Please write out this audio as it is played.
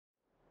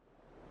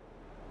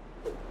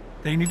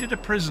They needed a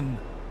prison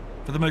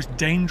for the most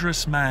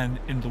dangerous man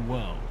in the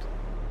world.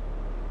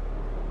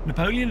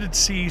 Napoleon had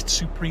seized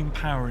supreme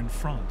power in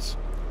France.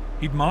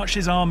 He'd marched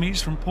his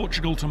armies from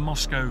Portugal to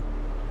Moscow.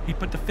 He'd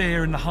put the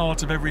fear in the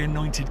heart of every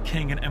anointed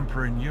king and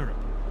emperor in Europe.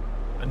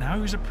 But now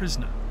he was a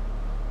prisoner.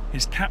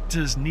 His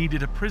captors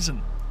needed a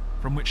prison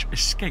from which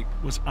escape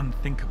was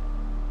unthinkable.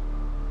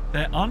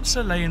 Their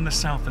answer lay in the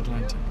South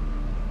Atlantic,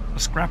 a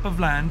scrap of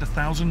land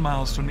 1,000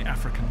 miles from the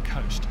African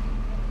coast,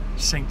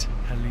 St.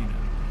 Helena.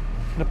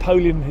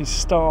 Napoleon and his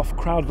staff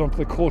crowded onto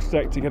the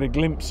quarterdeck to get a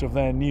glimpse of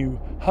their new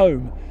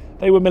home.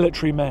 They were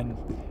military men.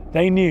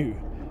 They knew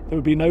there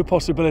would be no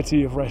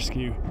possibility of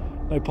rescue,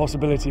 no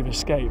possibility of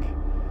escape.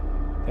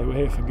 They were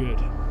here for good.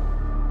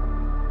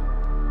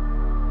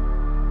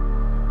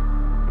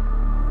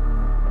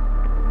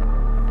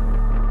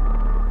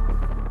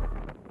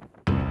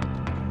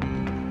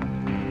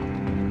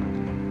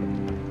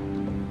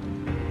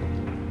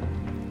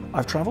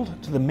 I've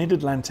travelled to the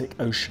mid-Atlantic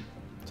Ocean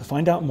to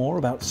find out more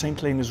about St.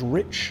 Helena's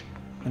rich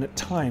and at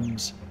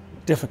times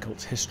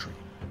difficult history.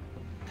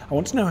 I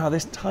want to know how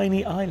this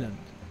tiny island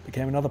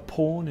became another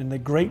pawn in the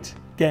great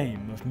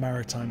game of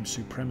maritime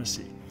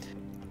supremacy,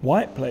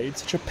 why it played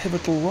such a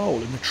pivotal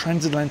role in the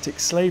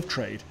transatlantic slave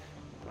trade,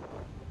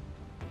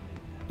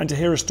 and to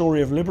hear a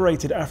story of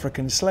liberated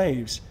African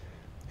slaves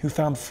who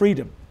found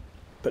freedom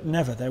but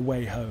never their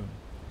way home.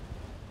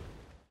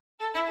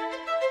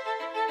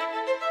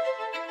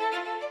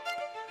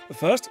 But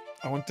first,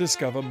 I want to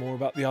discover more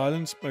about the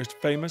island's most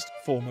famous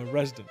former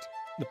resident,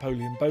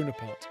 Napoleon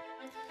Bonaparte.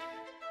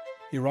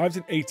 He arrived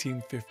in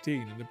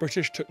 1815 and the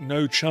British took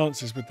no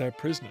chances with their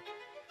prisoner.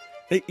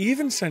 They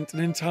even sent an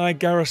entire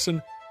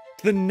garrison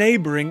to the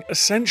neighbouring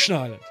Ascension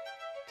Island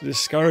to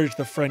discourage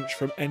the French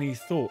from any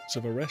thoughts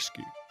of a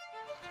rescue.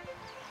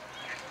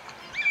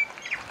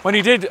 When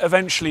he did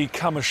eventually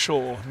come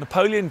ashore,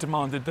 Napoleon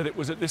demanded that it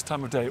was at this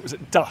time of day, it was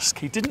at dusk.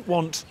 He didn't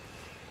want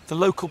the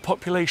local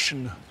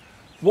population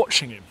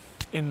watching him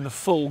in the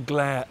full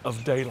glare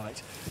of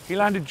daylight. He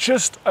landed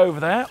just over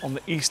there on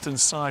the eastern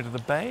side of the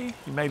bay.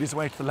 He made his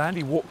way to the land.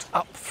 He walked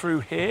up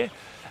through here,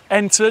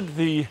 entered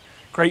the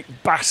great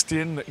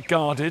bastion that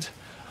guarded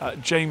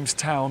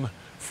Jamestown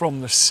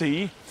from the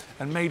sea,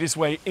 and made his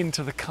way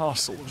into the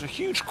castle. There was a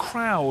huge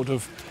crowd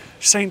of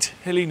St.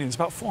 Helenians,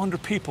 about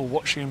 400 people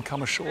watching him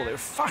come ashore. They were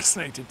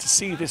fascinated to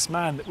see this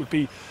man that would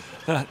be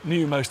the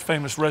new most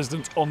famous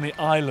resident on the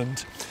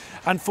island.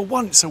 And for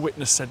once, a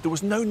witness said, there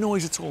was no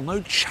noise at all, no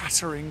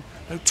chattering,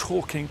 no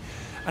talking,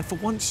 and for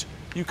once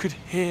you could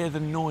hear the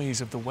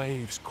noise of the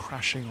waves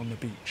crashing on the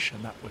beach,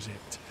 and that was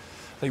it.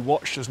 They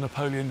watched as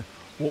Napoleon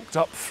walked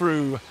up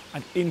through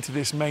and into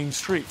this main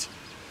street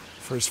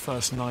for his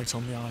first night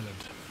on the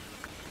island.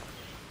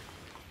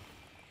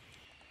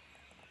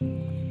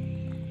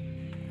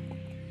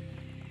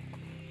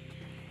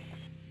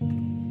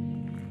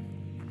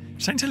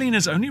 St.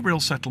 Helena's only real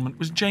settlement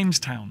was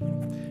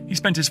Jamestown. He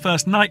spent his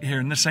first night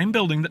here in the same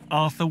building that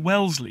Arthur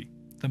Wellesley,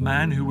 the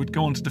man who would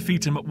go on to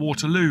defeat him at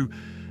Waterloo,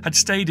 had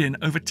stayed in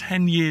over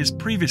 10 years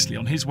previously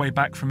on his way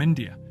back from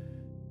India.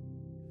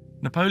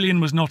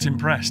 Napoleon was not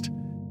impressed.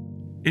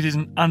 "It is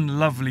an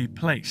unlovely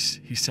place,"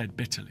 he said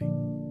bitterly.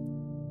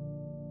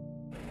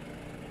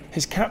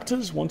 His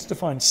captors wanted to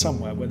find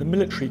somewhere where the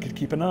military could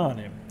keep an eye on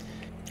him.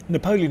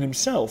 Napoleon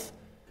himself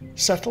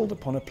settled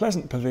upon a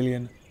pleasant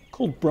pavilion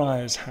called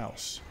Briar's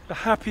House. The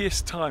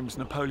happiest times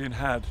Napoleon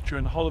had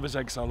during the whole of his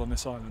exile on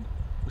this island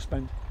were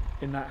spent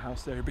in that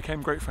house there. He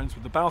became great friends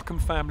with the Balcombe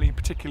family,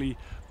 particularly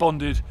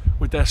bonded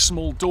with their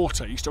small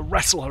daughter. He used to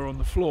wrestle her on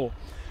the floor.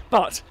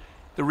 But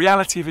the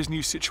reality of his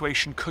new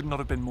situation could not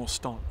have been more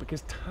stark,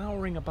 because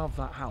towering above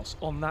that house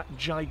on that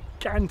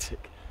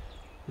gigantic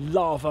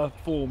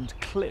lava-formed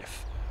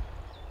cliff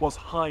was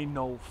High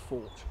Knoll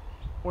Fort.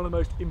 One of the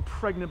most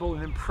impregnable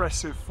and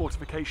impressive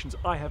fortifications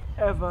I have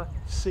ever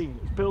seen.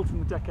 It was built in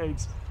the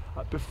decades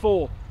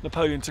before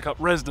Napoleon took up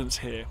residence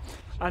here.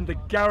 And the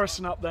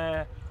garrison up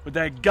there with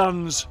their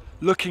guns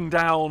looking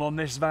down on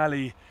this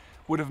valley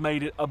would have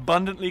made it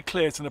abundantly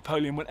clear to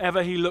Napoleon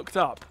whenever he looked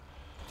up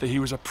that he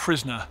was a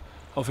prisoner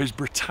of His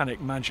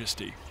Britannic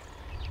Majesty.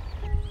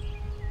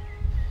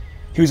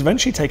 He was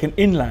eventually taken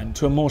inland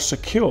to a more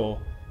secure,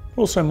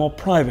 but also more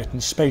private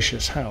and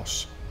spacious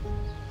house.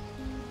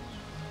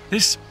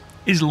 This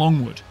is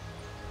Longwood.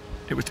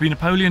 It was to be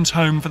Napoleon's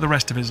home for the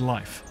rest of his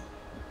life.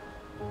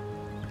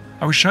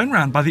 I was shown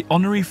round by the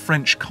honorary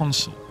French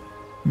consul,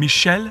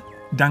 Michel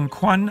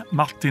d'Anquan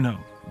Martineau.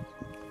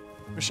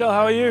 Michel,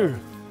 how are you?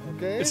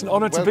 Okay. It's an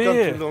honour to be here.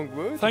 Welcome to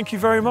Longwood. Thank you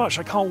very much.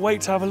 I can't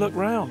wait to have a look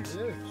round. Yes,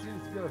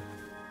 please go.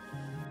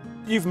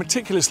 You've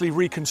meticulously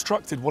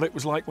reconstructed what it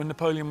was like when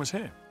Napoleon was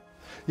here.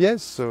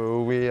 Yes,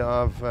 so we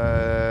have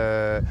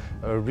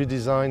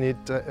redesigned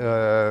it.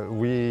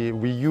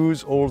 We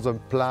use all the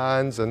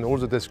plans and all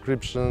the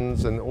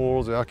descriptions and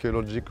all the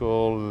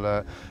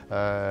archaeological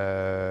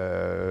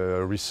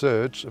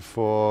research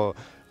for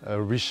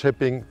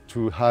reshaping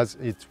to as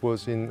it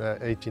was in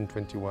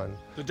 1821.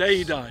 The day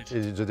he died.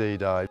 The day he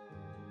died.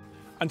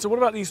 And so what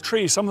about these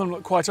trees? Some of them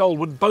look quite old.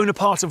 Would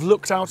Bonaparte have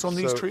looked out on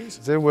these trees?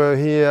 They were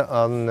here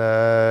on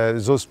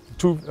those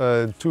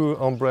two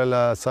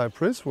umbrella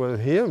cypress were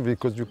here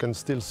because you can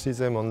still see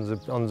them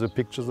on the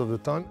pictures of the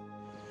time.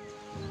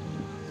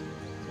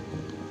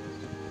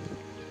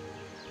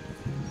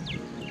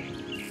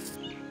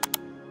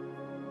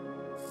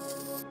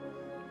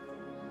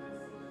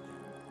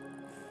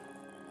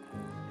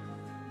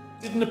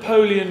 Did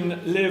Napoleon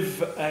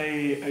live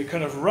a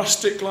kind of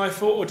rustic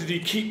life, or did he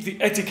keep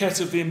the etiquette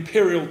of the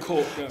imperial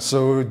court going?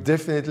 So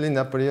definitely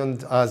Napoleon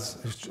has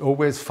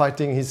always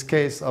fighting his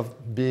case of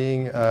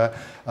being a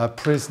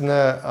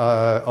prisoner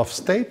of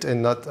state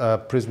and not a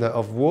prisoner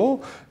of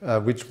war,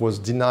 which was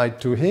denied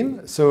to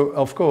him. So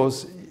of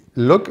course,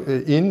 look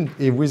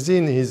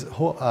within his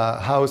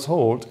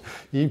household,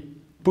 he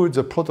put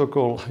the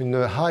protocol in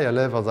a higher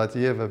level than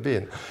he ever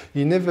been.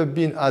 He never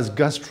been as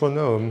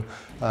gastronome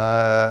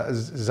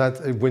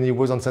that when he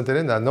was on St.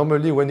 Helena.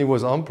 Normally when he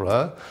was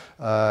emperor,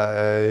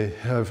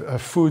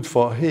 food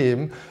for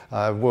him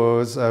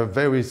was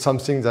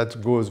something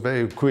that goes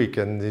very quick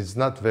and is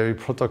not very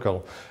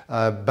protocol.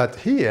 But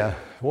here,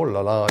 oh la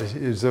la,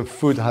 the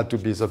food had to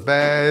be the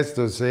best.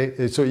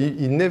 So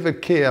he never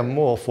cared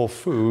more for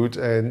food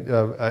and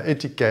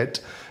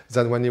etiquette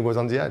than when he was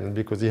on the island,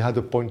 because he had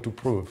a point to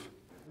prove.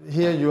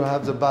 Here you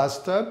have the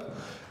bathtub,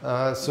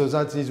 so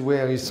that is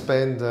where he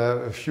spent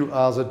a few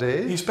hours a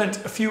day. He spent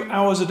a few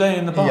hours a day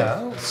in the bath?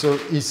 Yeah, so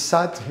he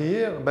sat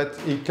here, but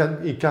he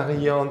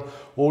carried on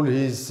all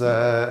his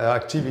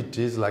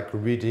activities like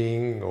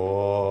reading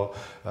or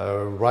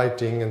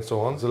writing and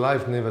so on. The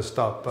life never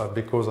stopped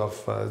because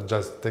of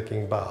just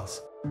taking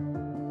baths.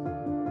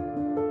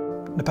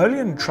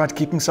 Napoleon tried to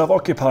keep himself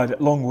occupied at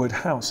Longwood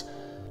House,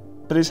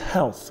 but his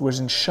health was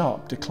in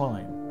sharp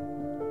decline.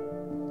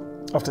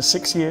 After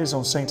 6 years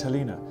on St.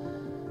 Helena,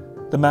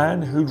 the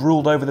man who'd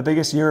ruled over the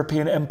biggest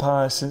European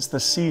empire since the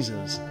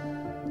Caesars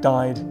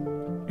died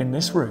in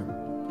this room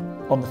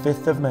on the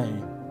 5th of May,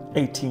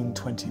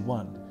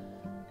 1821.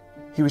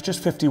 He was just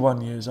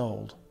 51 years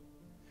old.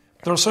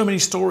 There are so many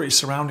stories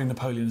surrounding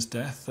Napoleon's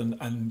death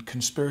and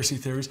conspiracy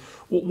theories.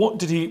 What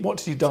did he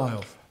die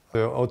of?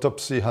 The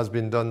autopsy has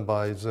been done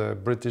by the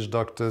British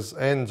doctors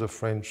and the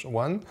French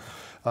one.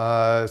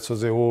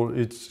 So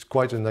it's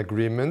quite an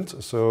agreement.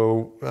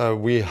 So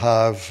they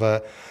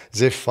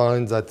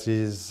find that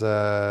his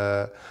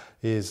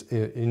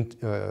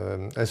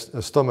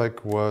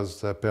stomach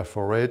was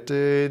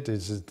perforated,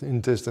 his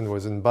intestine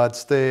was in bad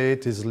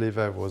state, his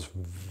liver was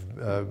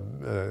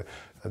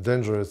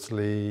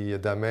dangerously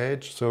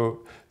damaged.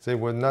 So there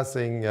was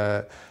nothing.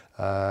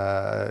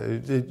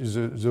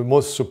 The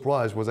most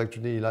surprise was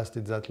actually he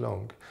lasted that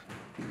long.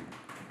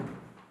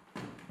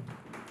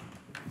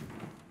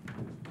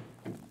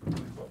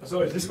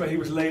 So is this where he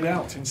was laid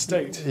out in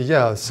state?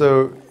 Yeah,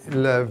 so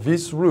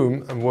this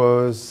room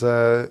was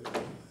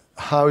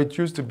how it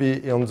used to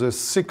be on the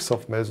 6th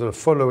of May, the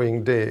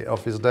following day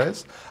of his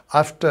death,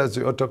 after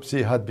the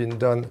autopsy had been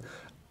done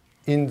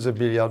in the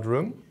billiard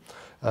room.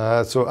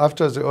 So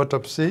after the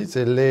autopsy,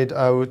 they laid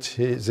out,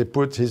 they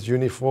put his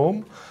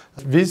uniform.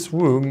 This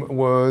room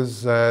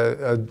was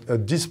a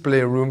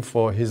display room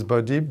for his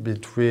body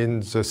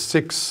between the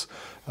 6th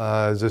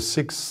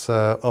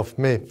of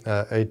May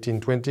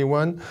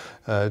 1821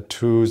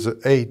 to the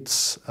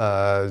 8th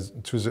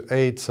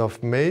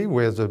of May,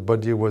 where the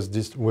body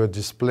were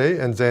displayed,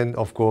 and then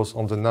of course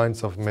on the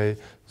 9th of May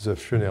the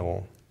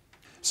funeral.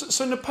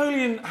 So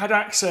Napoleon had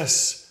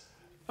access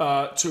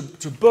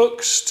to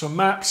books, to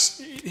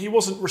maps. He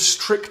wasn't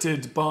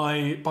restricted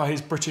by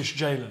his British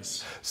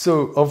jailers.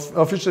 So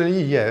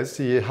officially, yes,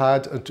 he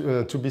had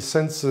to be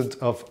censored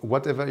of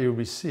whatever he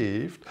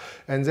received.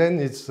 And then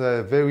it's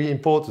very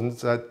important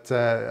that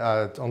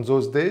on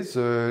those days,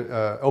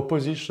 the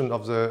opposition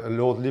of the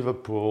Lord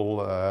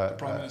Liverpool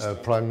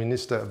Prime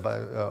Minister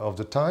of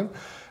the time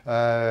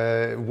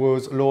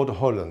was Lord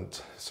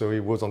Holland. So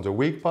he was on the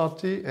Whig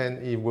Party, and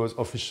he was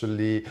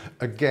officially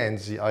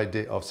against the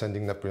idea of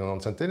sending Napoleon on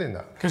St.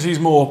 Helena. Because he's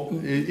more,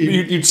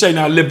 you'd say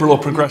now, liberal or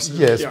progressive.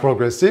 Yes, yeah.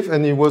 Progressive,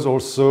 and he was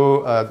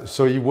also,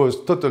 so he was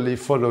totally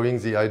following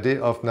the idea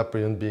of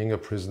Napoleon being a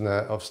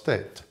prisoner of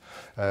state.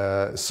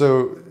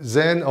 So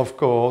then, of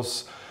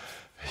course,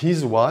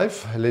 his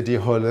wife, Lady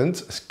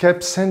Holland,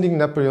 kept sending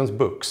Napoleon's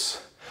books.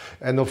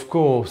 And of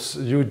course,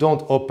 you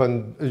don't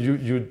open,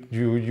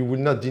 you will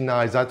not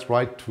deny that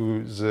right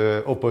to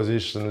the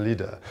opposition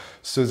leader.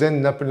 So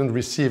then Napoleon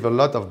received a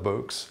lot of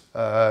books,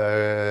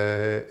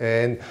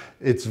 and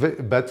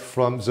but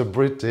from the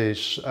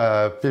British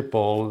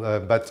people,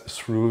 but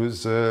through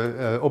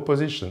the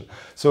opposition.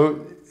 So,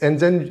 and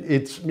then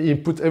he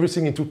put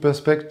everything into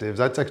perspective.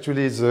 That's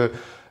actually the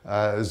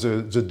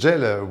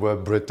jailer were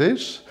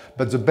British,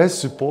 but the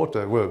best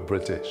supporter were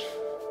British.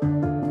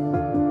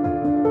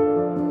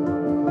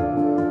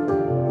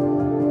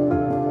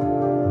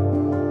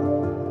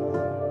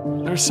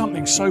 There is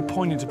something so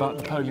poignant about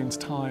Napoleon's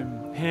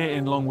time here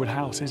in Longwood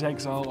House, his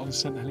exile on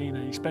St. Helena.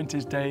 He spent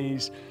his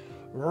days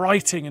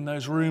writing in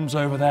those rooms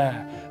over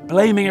there,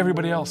 blaming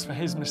everybody else for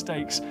his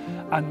mistakes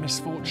and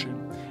misfortune.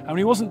 And when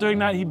he wasn't doing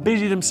that, he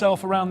busied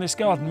himself around this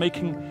garden,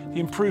 making the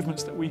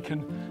improvements that we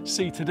can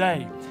see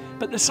today.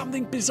 But there's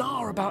something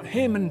bizarre about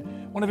him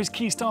and one of his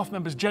key staff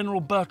members,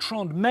 General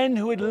Bertrand, men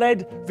who had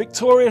led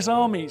victorious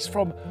armies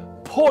from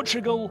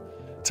Portugal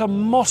to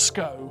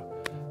Moscow,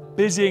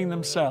 busying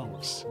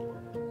themselves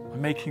by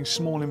making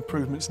small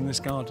improvements in this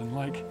garden,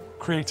 like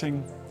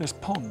creating this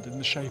pond in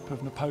the shape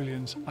of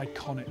Napoleon's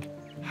iconic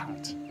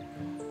hat.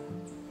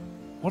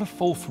 What a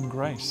fall from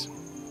grace.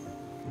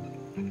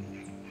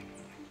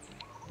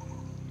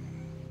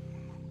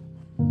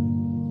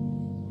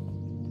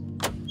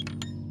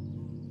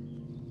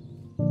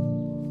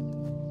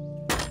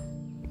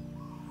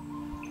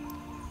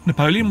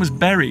 Napoleon was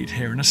buried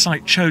here in a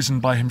site chosen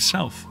by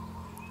himself.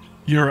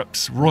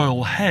 Europe's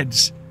royal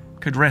heads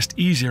could rest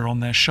easier on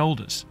their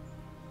shoulders.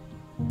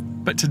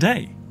 But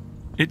today,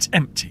 it's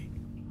empty.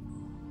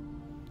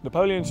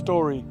 Napoleon's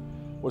story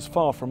was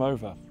far from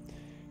over.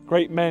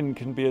 Great men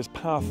can be as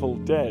powerful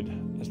dead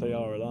as they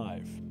are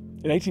alive.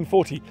 In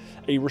 1840,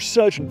 a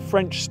resurgent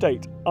French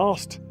state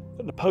asked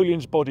that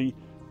Napoleon's body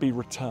be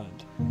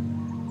returned.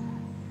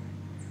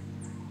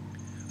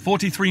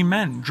 43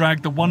 men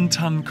dragged the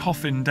one-ton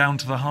coffin down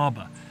to the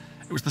harbour.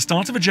 It was the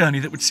start of a journey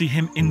that would see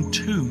him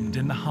entombed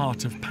in the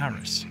heart of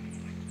Paris.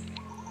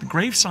 The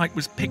gravesite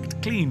was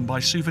picked clean by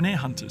souvenir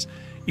hunters.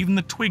 Even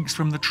the twigs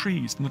from the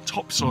trees and the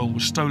topsoil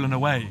was stolen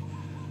away.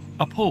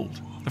 Appalled,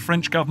 the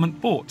French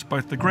government bought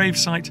both the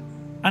gravesite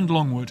and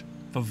Longwood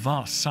for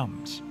vast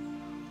sums.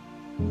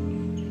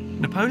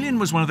 Napoleon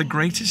was one of the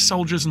greatest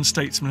soldiers and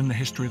statesmen in the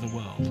history of the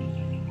world.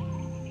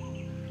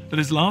 That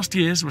his last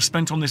years were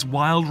spent on this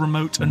wild,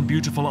 remote and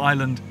beautiful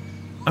island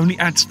only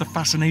adds to the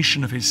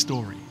fascination of his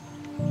story.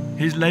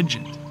 His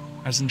legend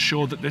has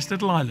ensured that this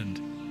little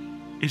island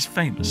is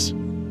famous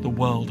the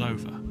world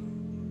over.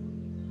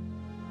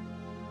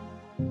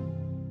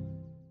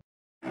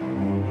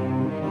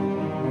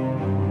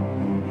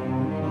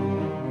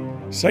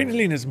 St.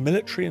 Helena's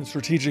military and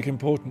strategic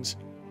importance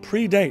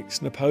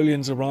predates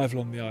Napoleon's arrival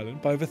on the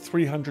island by over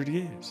 300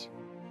 years.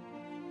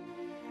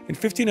 In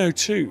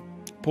 1502,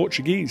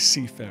 Portuguese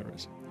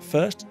seafarers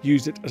first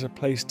used it as a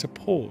place to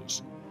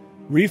pause,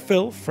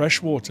 refill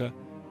fresh water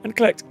and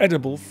collect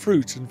edible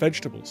fruit and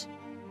vegetables.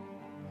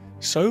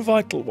 So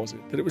vital was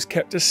it that it was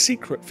kept a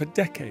secret for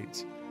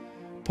decades,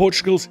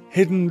 Portugal's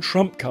hidden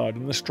trump card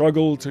in the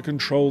struggle to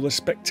control the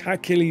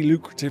spectacularly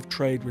lucrative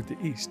trade with the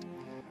East.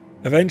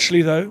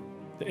 Eventually, though,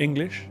 the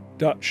English,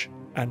 Dutch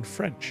and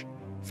French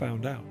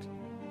found out.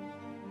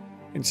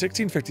 In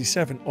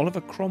 1657,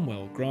 Oliver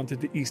Cromwell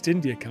granted the East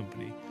India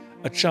Company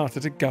a charter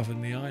to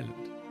govern the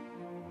island.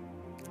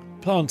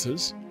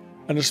 Planters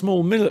and a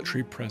small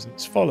military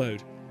presence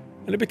followed,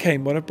 and it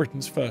became one of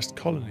Britain's first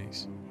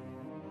colonies.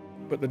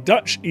 But the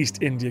Dutch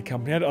East India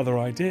Company had other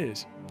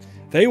ideas.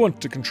 They wanted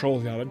to control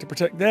the island to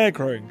protect their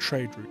growing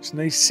trade routes, and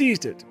they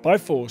seized it by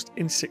force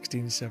in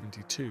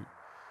 1672.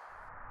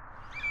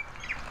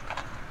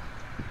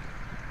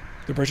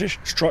 The British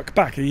struck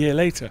back a year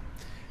later.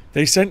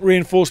 They sent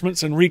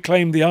reinforcements and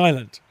reclaimed the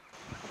island.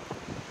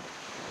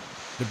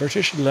 The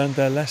British had learned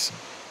their lesson.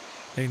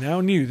 They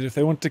now knew that if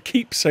they wanted to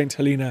keep St.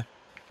 Helena,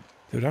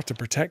 they would have to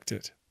protect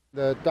it.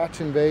 The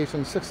Dutch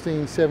invasion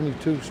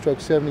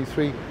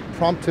 1672-73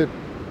 prompted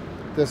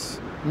this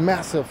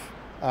massive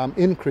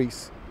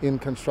increase in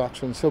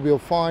construction. So we'll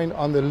find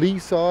on the lee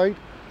side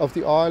of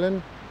the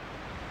island,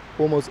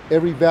 almost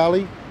every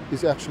valley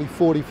is actually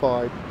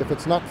fortified. If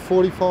it's not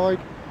fortified,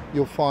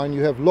 you'll find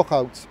you have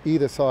lookouts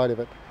either side of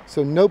it.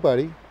 So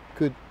nobody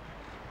could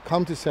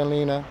come to St.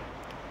 Helena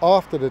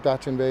after the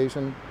Dutch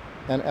invasion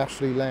and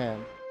actually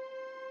land.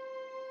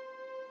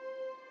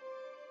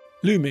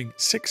 Looming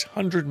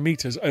 600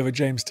 metres over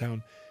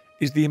Jamestown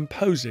is the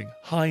imposing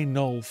High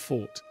Knoll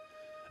Fort,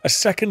 a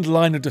second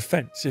line of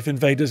defence if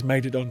invaders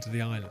made it onto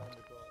the island.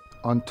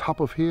 On top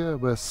of here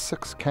were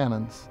 6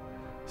 cannons.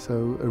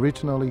 So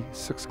originally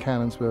 6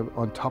 cannons were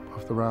on top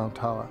of the round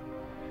tower.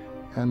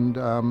 And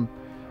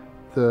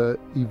the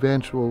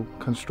eventual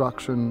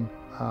construction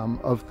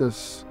of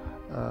this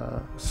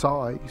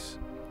size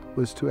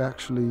was to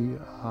actually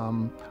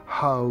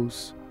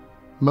house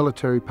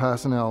military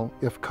personnel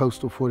if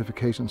coastal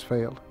fortifications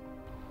failed.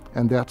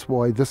 And that's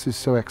why this is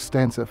so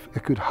extensive.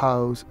 It could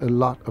house a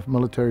lot of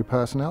military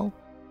personnel.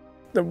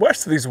 The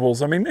west of these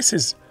walls, I mean, this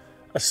is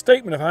a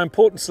statement of how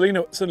important St.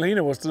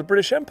 Helena was to the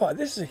British Empire.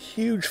 This is a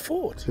huge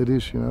fort. It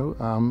is, you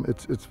know,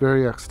 it's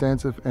very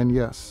extensive, and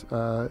yes,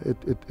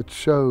 it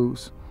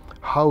shows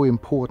how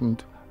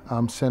important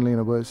St.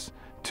 Helena was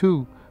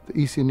to the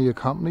East India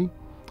Company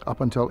up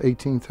until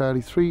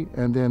 1833,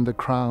 and then the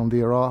Crown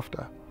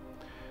thereafter.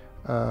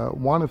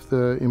 One of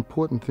the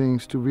important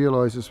things to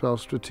realize as well,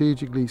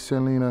 strategically,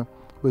 St. Helena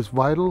was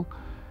vital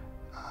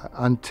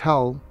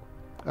until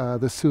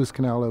the Suez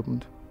Canal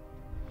opened.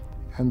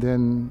 And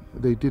then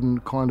they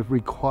didn't kind of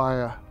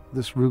require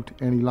this route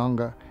any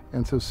longer.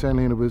 And so St.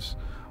 Helena was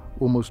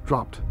almost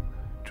dropped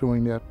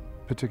during that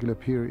particular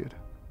period.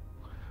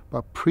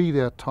 But pre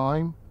that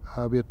time,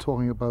 we are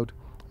talking about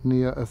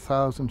near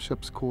 1,000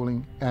 ships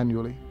calling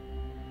annually.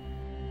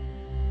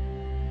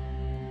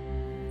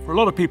 For a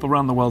lot of people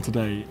around the world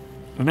today,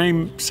 the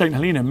name St.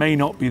 Helena may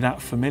not be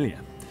that familiar.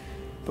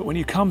 But when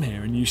you come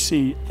here and you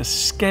see the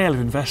scale of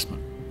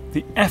investment,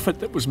 the effort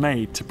that was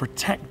made to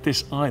protect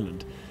this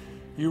island,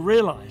 you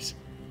realise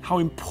how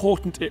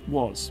important it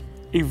was,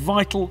 a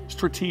vital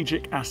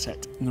strategic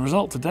asset. And the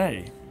result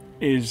today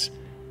is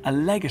a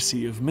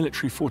legacy of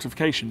military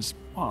fortifications,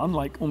 well,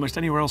 unlike almost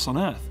anywhere else on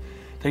Earth.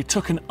 They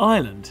took an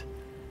island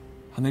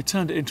and they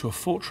turned it into a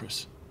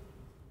fortress.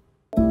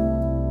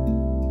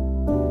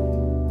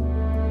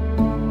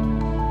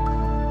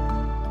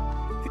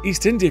 The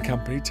East India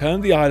Company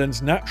turned the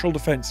island's natural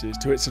defences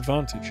to its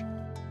advantage.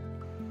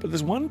 But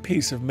there's one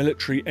piece of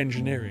military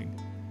engineering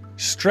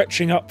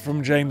stretching up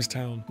from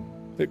Jamestown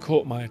that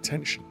caught my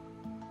attention.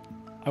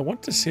 I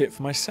wanted to see it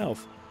for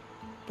myself,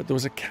 but there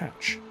was a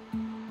catch.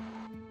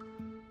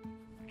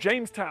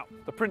 Jamestown,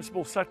 the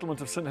principal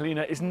settlement of St.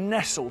 Helena, is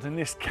nestled in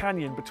this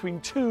canyon between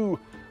two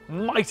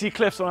mighty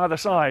cliffs on either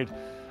side.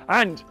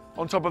 And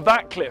on top of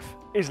that cliff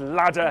is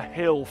Ladder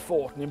Hill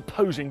Fort, an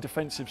imposing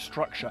defensive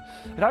structure.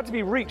 It had to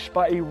be reached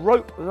by a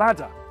rope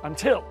ladder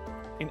until,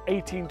 in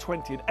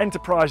 1820, an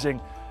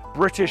enterprising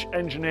British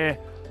engineer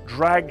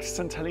dragged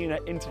St. Helena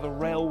into the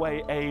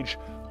railway age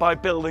by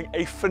building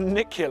a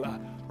funicular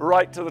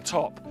right to the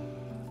top.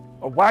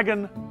 A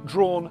wagon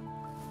drawn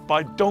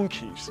by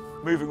donkeys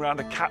moving around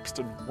a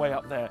capstan way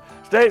up there.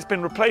 Today it's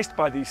been replaced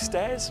by these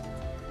stairs.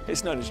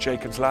 It's known as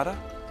Jacob's Ladder,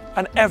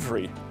 and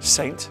every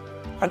saint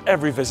and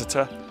every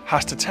visitor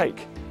has to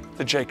take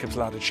the Jacob's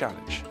Ladder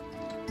Challenge.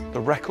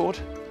 The record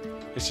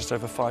is just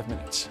over 5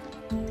 minutes.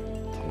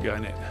 I'm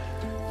going in.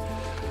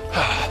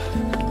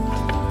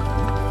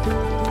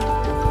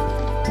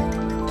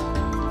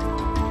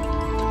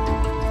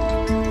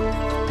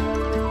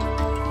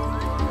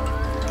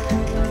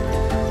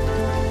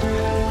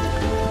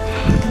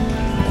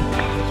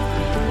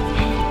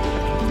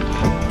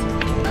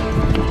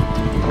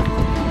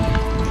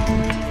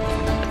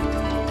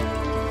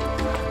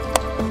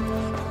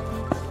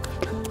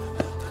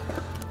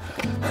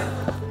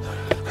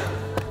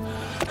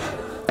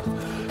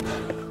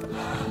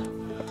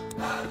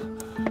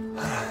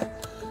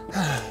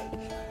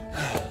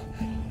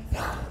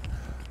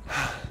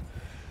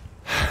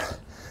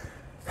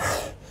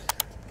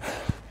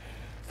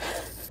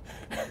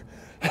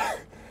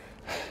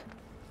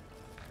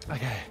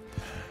 Okay,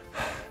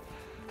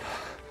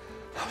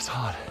 that was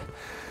hard.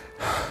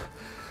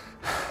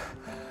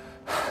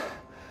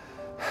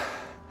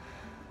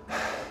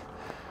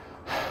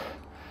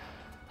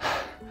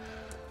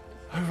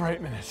 Over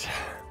 8 minutes.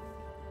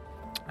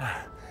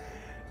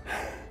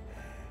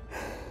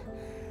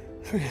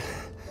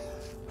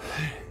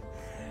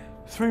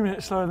 3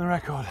 minutes slower than the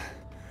record.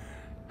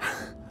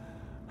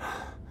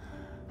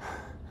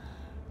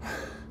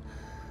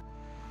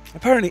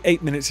 Apparently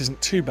 8 minutes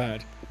isn't too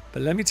bad,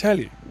 but let me tell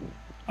you,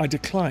 I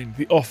declined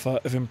the offer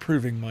of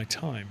improving my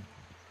time.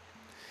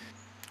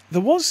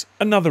 There was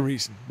another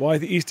reason why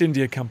the East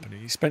India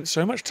Company spent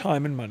so much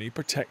time and money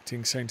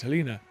protecting St.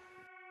 Helena.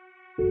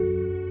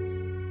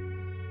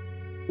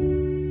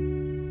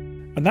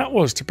 And that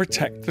was to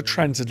protect the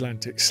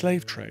transatlantic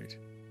slave trade.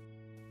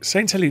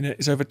 St. Helena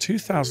is over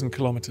 2,000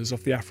 kilometres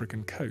off the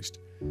African coast,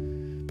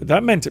 but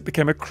that meant it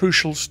became a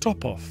crucial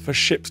stop-off for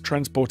ships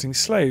transporting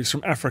slaves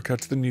from Africa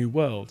to the New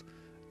World,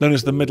 known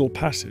as the Middle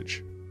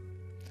Passage.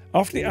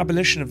 After the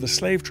abolition of the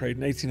slave trade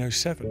in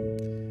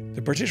 1807,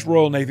 the British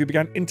Royal Navy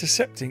began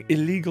intercepting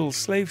illegal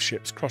slave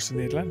ships crossing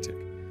the Atlantic.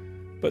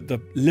 But the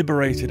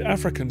liberated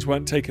Africans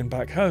weren't taken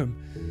back home.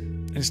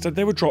 Instead,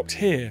 they were dropped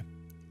here,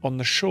 on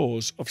the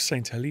shores of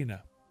St.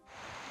 Helena.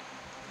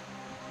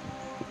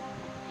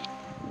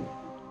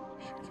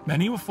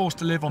 Many were forced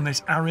to live on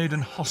this arid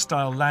and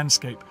hostile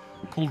landscape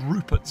called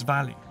Rupert's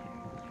Valley.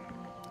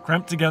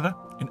 Cramped together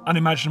in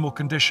unimaginable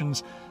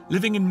conditions,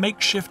 living in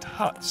makeshift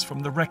huts from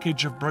the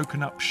wreckage of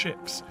broken-up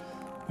ships,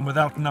 and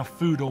without enough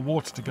food or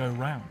water to go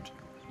round.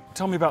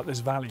 Tell me about this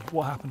valley.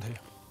 What happened here?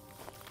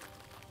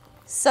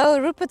 So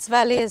Rupert's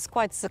Valley is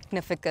quite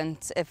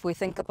significant if we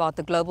think about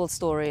the global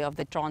story of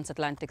the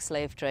transatlantic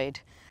slave trade.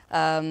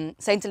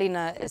 St.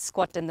 Helena is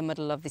squat in the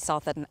middle of the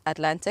South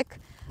Atlantic,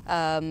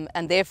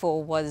 and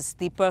therefore was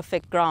the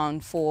perfect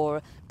ground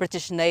for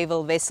British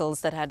naval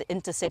vessels that had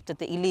intercepted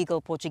the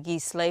illegal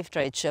Portuguese slave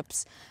trade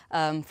ships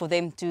for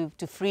them to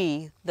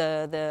free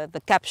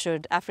the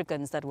captured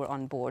Africans that were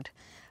on board.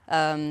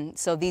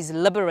 So these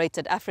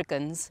liberated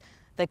Africans,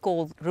 they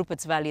called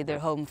Rupert's Valley their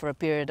home for a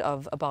period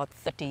of about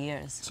 30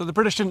 years. So the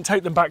British didn't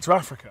take them back to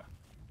Africa?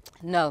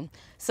 No.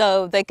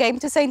 So they came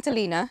to St.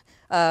 Helena,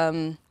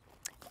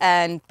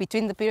 and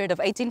between the period of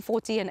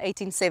 1840 and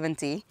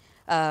 1870,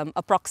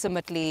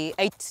 approximately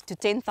 8,000 to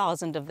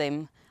 10,000 of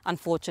them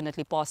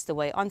unfortunately passed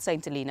away on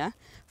St. Helena.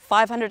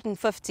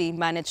 550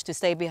 managed to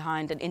stay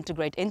behind and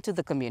integrate into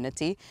the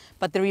community,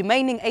 but the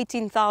remaining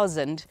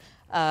 18,000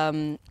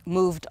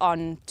 moved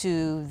on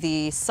to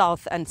the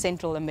South and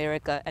Central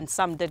America, and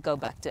some did go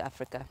back to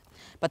Africa,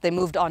 but they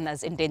moved on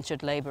as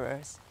indentured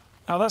laborers.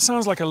 Now that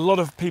sounds like a lot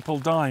of people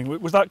dying.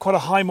 Was that quite a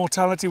high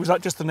mortality? Was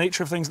that just the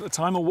nature of things at the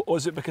time, or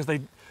was it because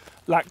they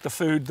lacked the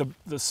food,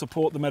 the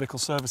support, the medical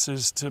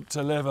services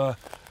to live a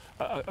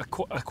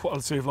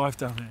quality of life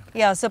down here?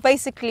 Yeah, so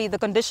basically the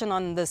condition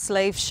on the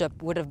slave ship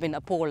would have been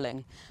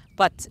appalling.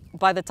 But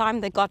by the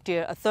time they got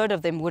here, a third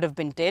of them would have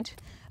been dead.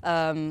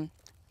 The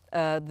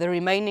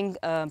remaining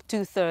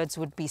 2/3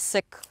 would be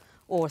sick,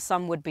 or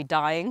some would be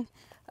dying.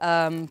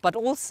 But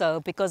also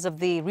because of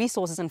the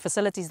resources and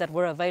facilities that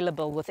were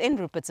available within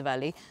Rupert's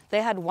Valley,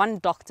 they had 1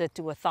 doctor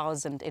to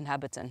 1,000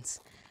 inhabitants.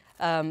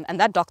 And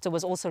that doctor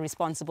was also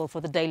responsible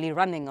for the daily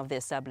running of the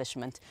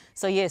establishment.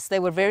 So yes, they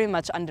were very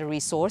much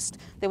under-resourced.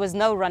 There was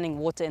no running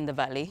water in the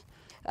valley.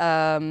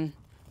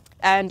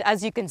 And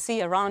as you can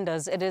see around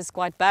us, it is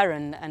quite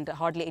barren and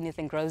hardly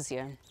anything grows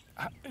here.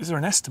 Is there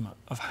an estimate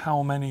of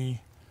how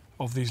many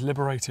of these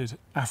liberated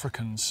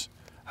Africans,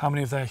 how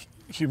many of their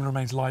human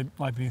remains lie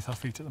beneath our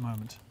feet at the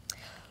moment?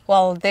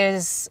 Well,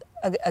 there's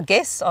a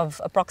guess of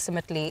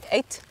approximately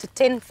 8,000 to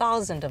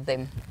 10,000 of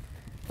them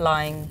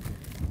lying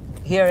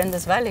here in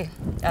this valley.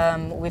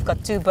 We've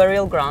got 2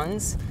 burial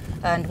grounds,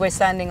 and we're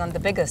standing on the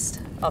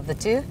biggest of the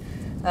 2,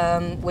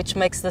 which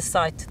makes this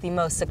site the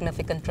most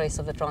significant trace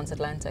of the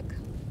transatlantic.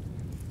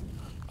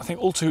 I think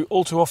all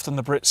too often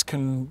the Brits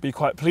can be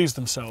quite pleased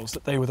themselves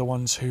that they were the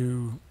ones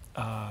who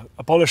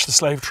abolished the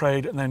slave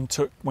trade and then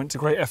went to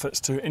great efforts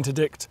to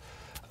interdict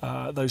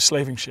those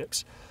slaving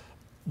ships.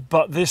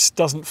 But this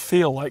doesn't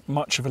feel like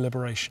much of a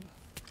liberation.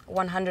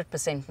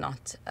 100%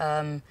 not.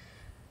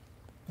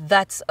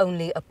 That's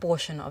only a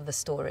portion of the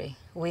story.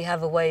 We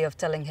have a way of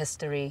telling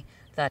history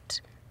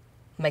that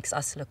makes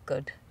us look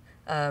good.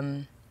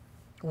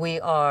 We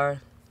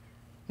are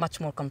much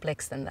more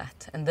complex than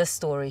that, and this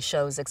story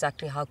shows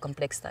exactly how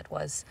complex that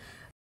was.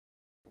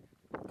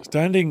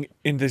 Standing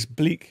in this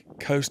bleak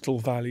coastal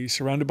valley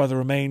surrounded by the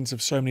remains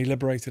of so many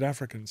liberated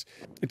Africans,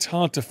 it's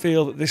hard to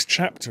feel that this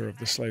chapter of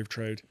the slave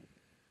trade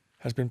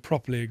has been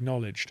properly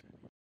acknowledged.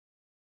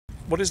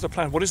 What is the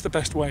plan? What is the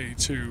best way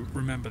to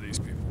remember these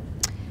people?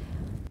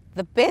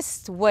 The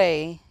best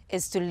way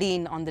is to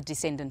lean on the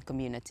descendant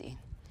community.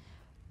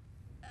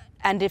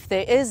 And if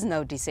there is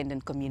no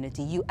descendant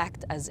community, you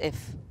act as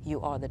if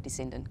you are the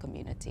descendant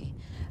community.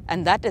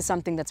 And that is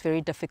something that's very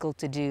difficult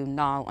to do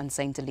now on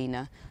St.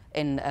 Helena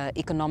in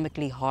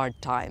economically hard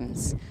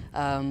times,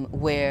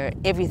 where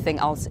everything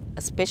else,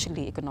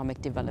 especially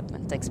economic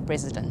development, takes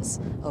precedence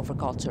over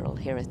cultural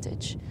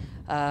heritage.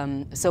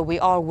 So we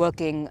are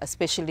working,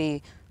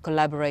 especially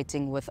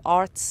collaborating with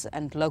arts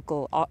and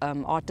local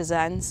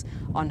artisans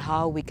on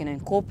how we can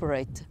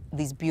incorporate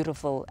these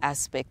beautiful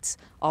aspects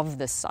of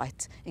this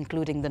site,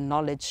 including the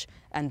knowledge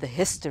and the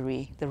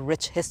history, the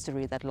rich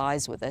history that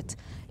lies with it,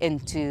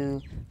 into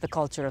the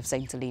culture of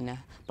St.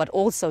 Helena, but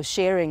also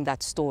sharing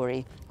that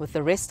story with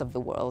the rest of the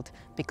world,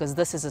 because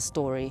this is a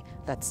story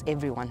that's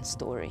everyone's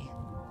story.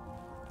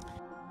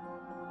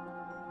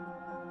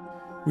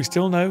 We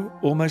still know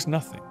almost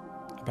nothing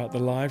about the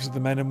lives of the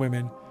men and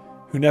women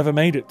who never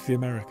made it to the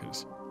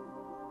Americas,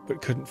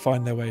 but couldn't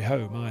find their way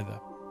home either.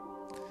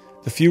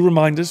 The few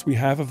reminders we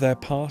have of their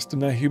past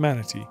and their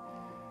humanity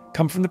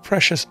come from the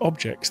precious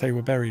objects they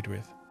were buried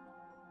with.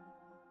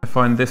 I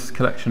find this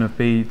collection of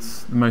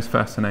beads the most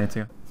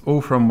fascinating,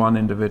 all from one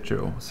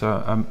individual.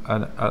 So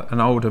an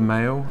older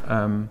male,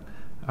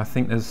 I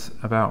think there's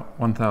about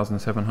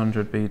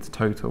 1,700 beads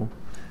total,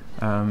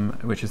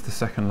 which is the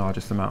second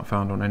largest amount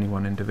found on any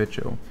one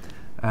individual.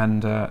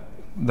 And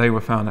they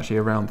were found actually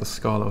around the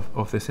skull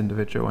of this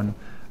individual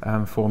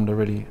and formed a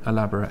really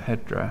elaborate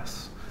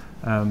headdress.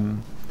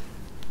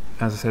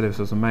 As I said, this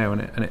was a male,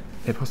 and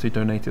it possibly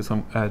denoted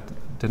some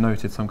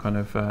kind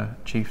of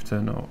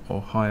chieftain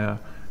or higher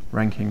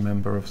ranking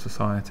member of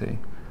society.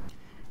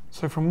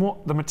 So from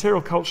what the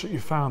material culture you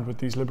found with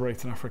these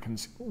liberated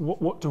Africans,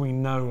 what do we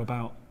know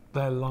about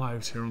their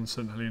lives here on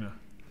St. Helena?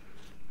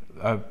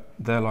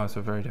 Their lives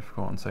were very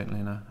difficult on St.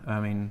 Helena. I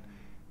mean,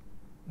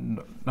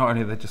 not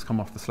only did they just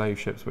come off the slave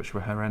ships, which were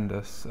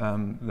horrendous,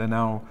 they're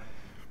now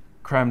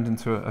crammed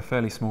into a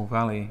fairly small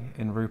valley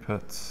in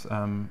Rupert's,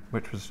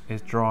 which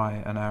is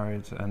dry and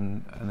arid,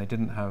 and they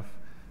didn't have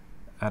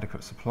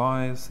adequate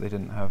supplies, they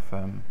didn't have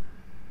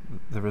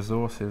the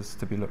resources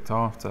to be looked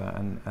after,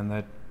 and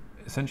they're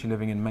essentially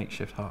living in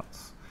makeshift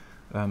huts,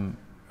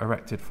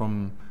 erected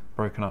from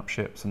broken up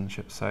ships and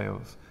ship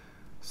sails.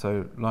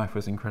 So life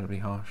was incredibly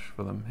harsh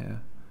for them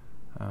here.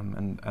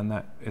 And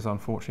that is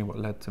unfortunately what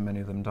led to many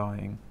of them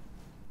dying.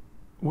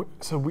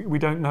 So we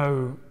don't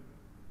know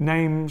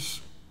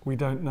names, we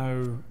don't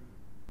know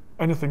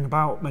anything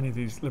about many of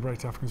these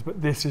liberated Africans,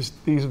 but these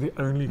are the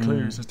only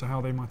clues as to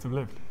how they might have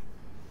lived.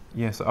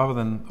 Yes, other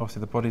than obviously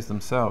the bodies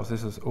themselves,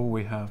 this is all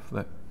we have,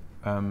 that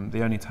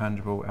the only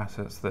tangible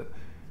assets that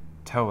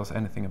tell us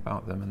anything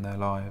about them and their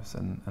lives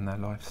and their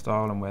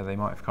lifestyle and where they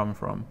might have come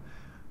from.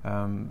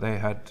 They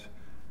had.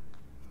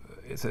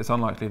 It's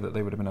unlikely that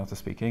they would have been able to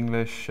speak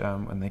English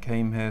when they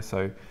came here,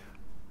 so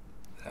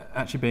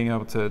actually being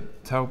able to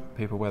tell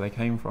people where they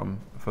came from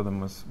for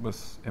them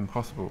was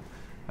impossible.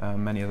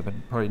 Many of them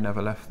had probably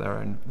never left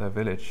their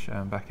village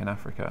back in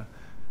Africa,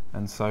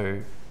 and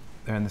so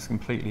they're in this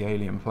completely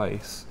alien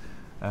place,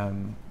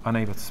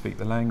 unable to speak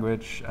the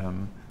language.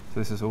 So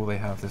this is all they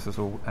have. This is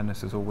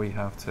all we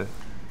have to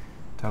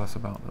tell us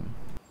about them.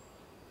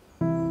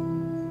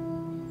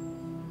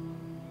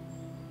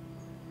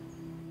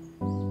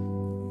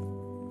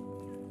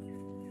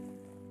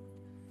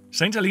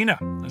 St. Helena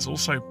has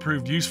also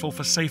proved useful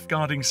for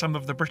safeguarding some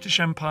of the British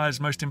Empire's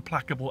most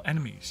implacable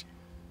enemies.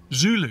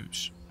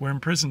 Zulus were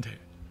imprisoned here.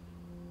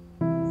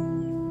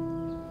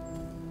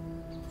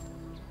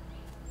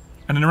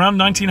 And in around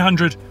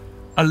 1900,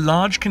 a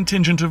large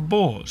contingent of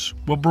Boers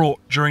were brought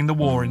during the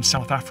war in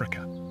South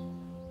Africa.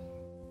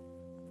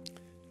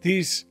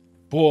 These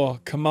Boer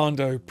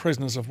commando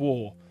prisoners of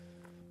war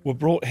were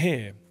brought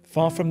here,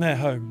 far from their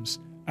homes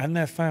and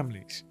their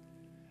families,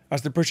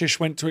 as the British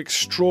went to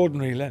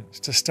extraordinary lengths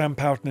to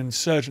stamp out an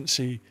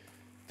insurgency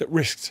that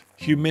risked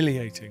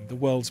humiliating the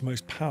world's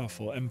most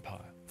powerful empire.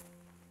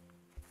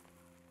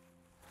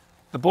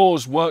 The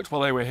Boers worked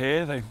while they were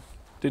here. They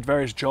did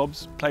various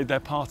jobs, played their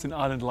part in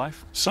island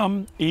life.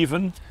 Some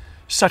even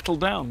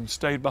settled down and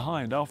stayed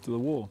behind after the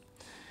war.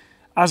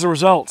 As a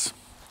result,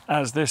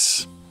 as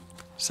this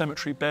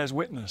cemetery bears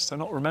witness, they're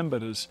not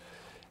remembered as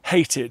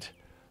hated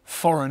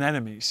foreign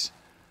enemies,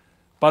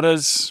 but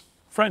as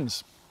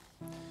friends,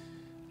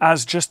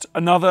 as just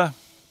another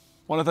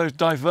one of those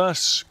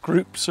diverse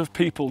groups of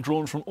people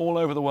drawn from all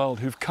over the world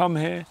who've come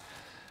here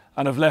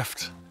and have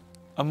left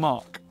a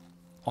mark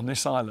on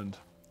this island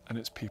and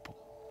its people.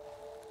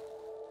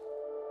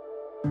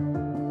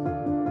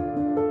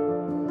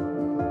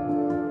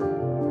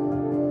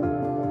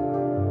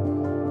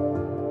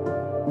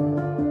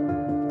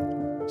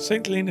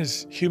 St.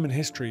 Helena's human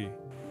history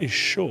is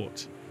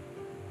short,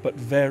 but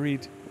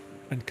varied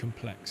and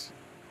complex.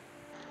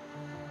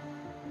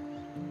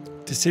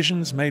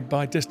 Decisions made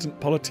by distant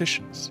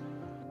politicians,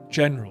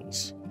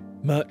 generals,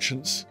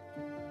 merchants,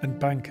 and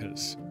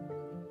bankers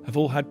have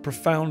all had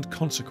profound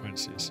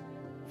consequences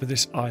for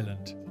this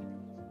island.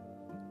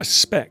 A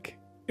speck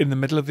in the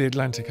middle of the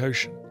Atlantic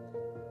Ocean,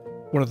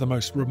 one of the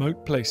most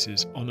remote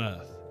places on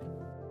Earth.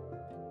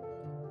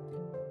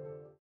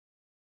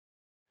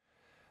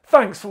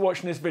 Thanks for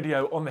watching this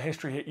video on the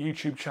History Hit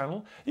YouTube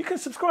channel. You can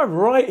subscribe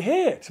right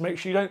here to make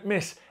sure you don't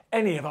miss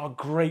any of our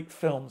great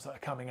films that are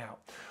coming out.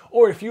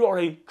 Or if you are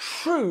a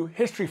true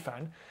history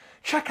fan,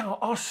 check out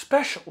our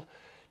special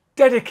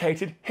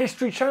dedicated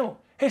history channel,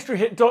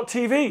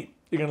 historyhit.tv.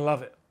 You're going to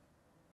love it.